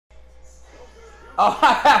Oh,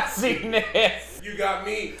 I have seen this. You got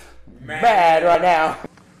me Mad right now.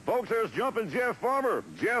 Folks, there's Jumpin' Jeff Farmer.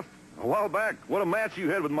 Jeff, a while back, what a match you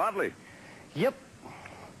had with Motley. Yep.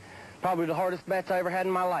 Probably the hardest match I ever had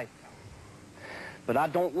in my life. But I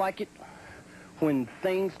don't like it when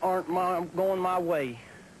things aren't going my way.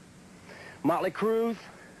 Motley Cruz,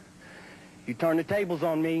 you turn the tables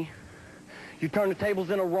on me. You turn the tables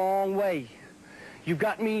in a wrong way. You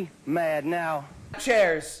got me mad now.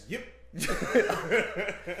 Chairs. Yep.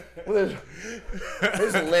 With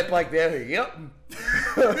his lip like this. Yep.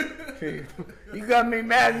 You got me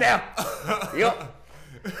mad now. Yep.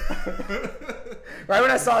 Right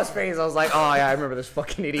when I saw his face, I was like, oh yeah, I remember this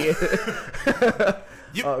fucking idiot.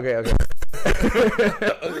 Yep. Oh, okay.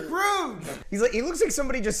 He's like, he looks like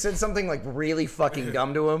somebody just said something like really fucking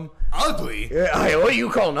dumb to him. Ugly? Yeah, hey, what are you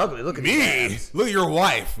calling ugly? Look at me. Look at your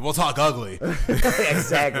wife. We'll talk ugly.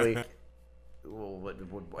 Exactly. Well,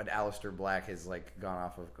 what Aleister Black has like gone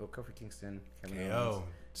off of? Oh, Kofi Kingston, Kevin Owens.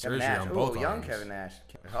 Surgery on both young arms. Kevin Nash.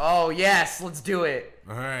 Oh yes, let's do it.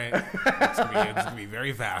 All right, it's gonna be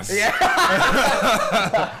very fast. Yeah.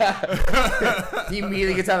 He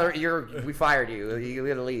immediately gets out of we fired you. You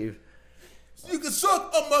gotta leave. You can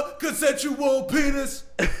suck on my consensual penis.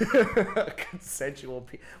 Consensual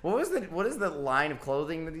penis. What is the line of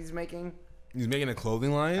clothing that he's making? He's making a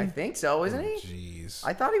clothing line? I think so, isn't he? Jeez.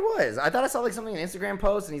 I thought he was. I thought I saw like something on Instagram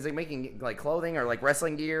post and he's like making like clothing or like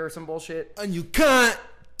wrestling gear or some bullshit. And you can't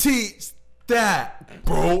teach that,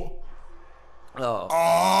 bro.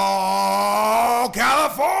 Oh,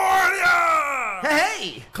 California!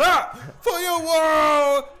 Hey! Clap for your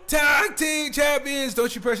world tag team champions.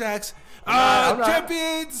 Don't you push X?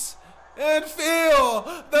 Champions and feel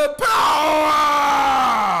the power.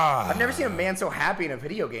 I've never seen a man so happy in a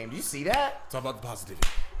video game. Do you see that? It's all about the positivity.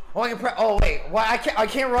 Oh, I can oh wait, why I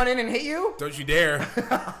can't run in and hit you? Don't you dare!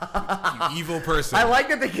 You evil person. I like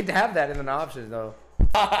that they could have that in an option though.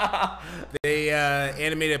 They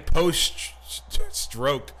animated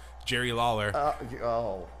post-stroke Jerry Lawler.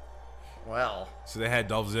 Oh, well. So they had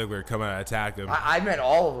Dolph Ziggler come out and attack him. I meant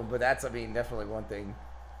all of them, but that's definitely one thing.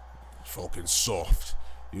 Fucking soft.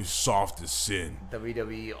 You soft as sin.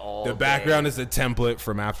 WWE all The background is a template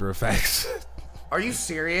from After Effects. Are you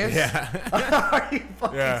serious? Yeah. Are you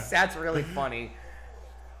fucking? Yeah. That's really funny.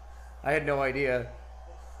 I had no idea.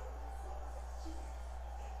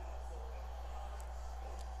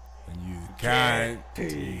 And you can't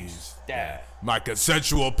tease that. My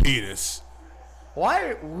consensual penis.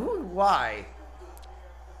 Why? Why?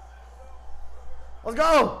 Let's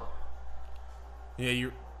go. Yeah,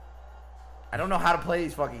 you. I don't know how to play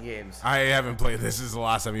these fucking games. I haven't played. This is the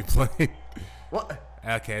last time you played. What?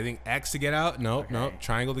 Okay, I think X to get out. Nope, okay. Nope.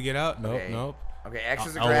 Triangle to get out. Nope, Okay. Nope. Okay, X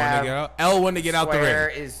is a L1 grab. to get out. L1 to get out the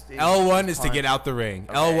ring. L1 is to get out the ring.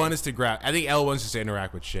 Okay. L1 is to grab. I think L1 is just to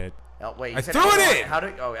interact with shit. Wait, you I said threw L1. it in. How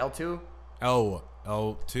do? Oh, L2.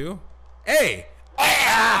 L2. Hey.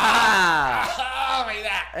 Ah! Oh,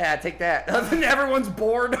 that. Yeah, take that. Everyone's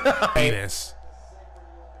bored. Penis.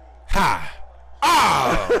 Ha.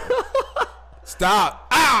 Oh. Stop.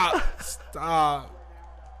 Ah. Stop.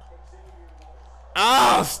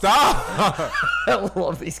 Oh, stop. I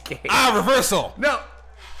love these games. Reversal. No.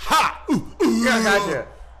 Ha. Ooh, ooh. Yeah, I got you.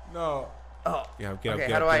 No. Oh. Yeah, get up,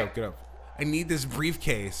 okay, get up. I need this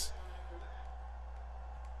briefcase.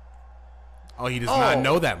 Oh, he does not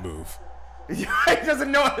know that move. He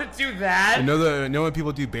doesn't know how to do that. You know when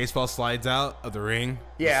people do baseball slides out of the ring?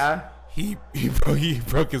 Yeah. He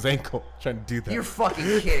broke his ankle trying to do that. You're fucking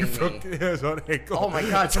kidding me. Broke his own ankle. Oh my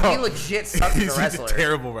god, so he legit sucks as a wrestler. He's a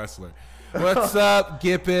terrible wrestler. What's up,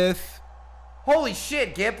 Gippeth? Holy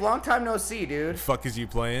shit, Gip! Long time no see, dude. The fuck is you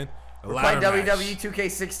playing? We're playing WWE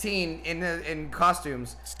 2K16 in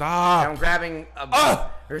costumes. Stop. And I'm grabbing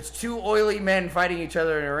there's two oily men fighting each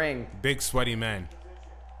other in a ring. Big sweaty men.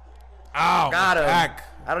 Ow. Got him. Back.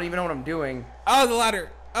 I don't even know what I'm doing. Oh, the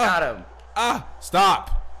ladder. Got him.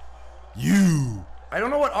 Stop. You. I don't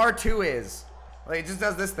know what R2 is. Like, it just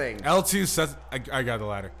does this thing. L2 says, I got the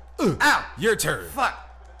ladder. Ow. Your turn. Fuck.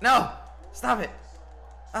 No. Stop it.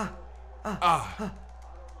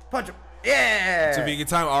 Punch him. Yeah. So if you can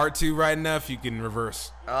time R2 right enough, you can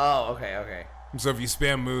reverse. Oh, okay. So if you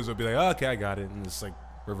spam moves, it'll be like, oh, okay, I got it. And it's like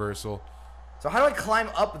reversal. So how do I climb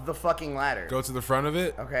up the fucking ladder? Go to the front of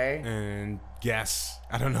it. Okay. And guess.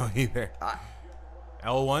 I don't know either.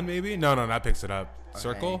 L1 maybe? No, that picks it up. Okay.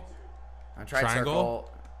 Circle? I tried triangle.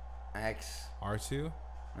 Circle. X. R2?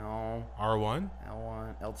 No. R1?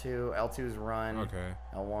 L1. L2. L2 is run. Okay.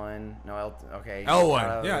 L1. No, L. Okay.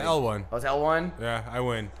 L1. Yeah, L1. Oh, it's L1? Yeah, I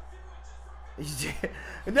win.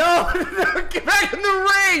 No! Get back in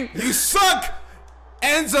the ring! You suck!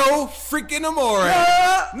 Enzo freaking Amore.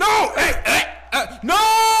 No! No!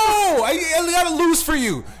 I gotta lose for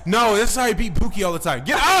you. No, this is how I beat Buki all the time.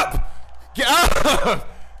 Get up! Get up!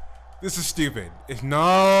 This is stupid.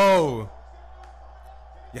 No.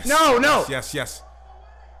 Yes. No, no. Yes, yes.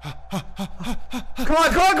 Come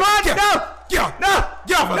on. No. Get off. No.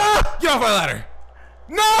 Get off. Get off my ladder.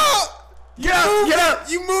 No. Get up.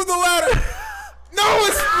 You moved the ladder. No,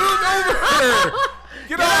 it's moved over.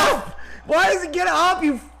 Get off. Why does it get up,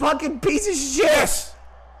 you fucking piece of shit? Yes.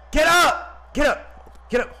 Get up. Get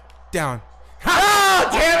up. Down. Oh,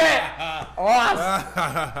 damn it.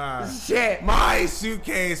 Off. Shit. My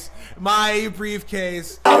suitcase. My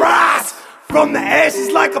briefcase. Rise from the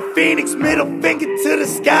ashes like a phoenix, middle finger to the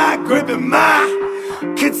sky, gripping my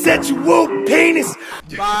consensual penis.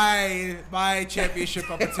 My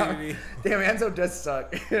championship opportunity. Damn, Enzo does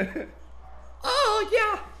suck. Oh,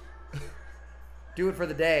 yeah. Do it for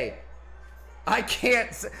the day. I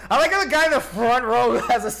can't see. I like how the guy in the front row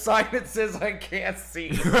has a sign that says I can't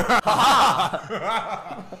see.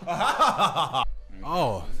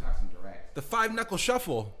 Oh. The 5-knuckle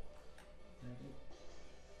shuffle.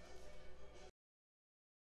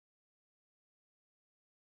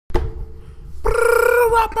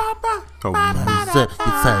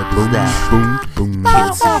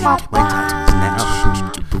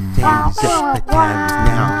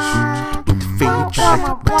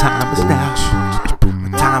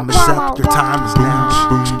 Time is up, your time is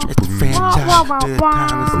now. It's the franchise, your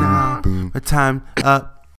time is now. My time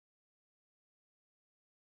up.